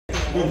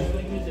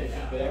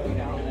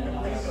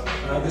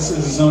This is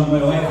a song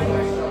my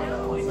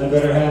wife, my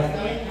better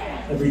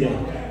half, every day.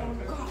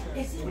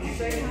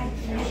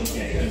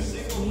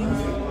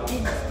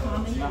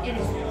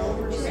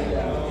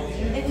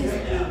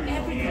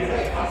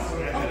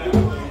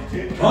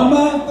 On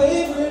my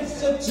favorite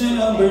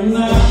September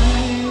night,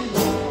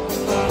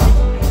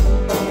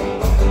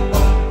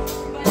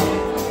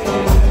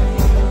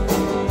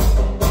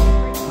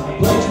 I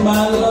pledge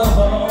my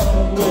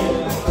love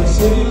with the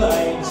city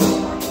lights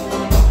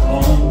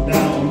on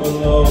down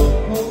below.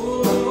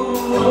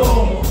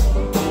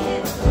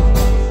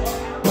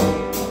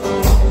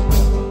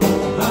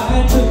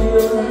 I took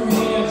her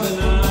hands and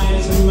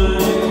eyes in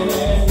mine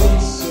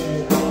and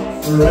said,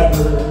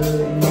 forever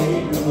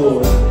made me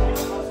more.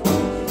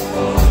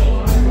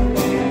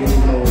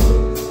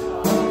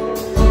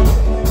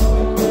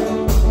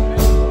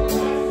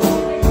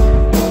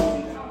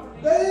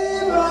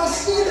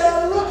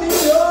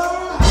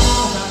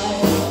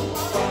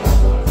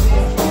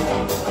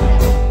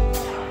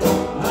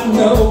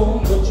 Know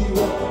what you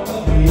want to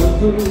be a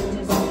fool.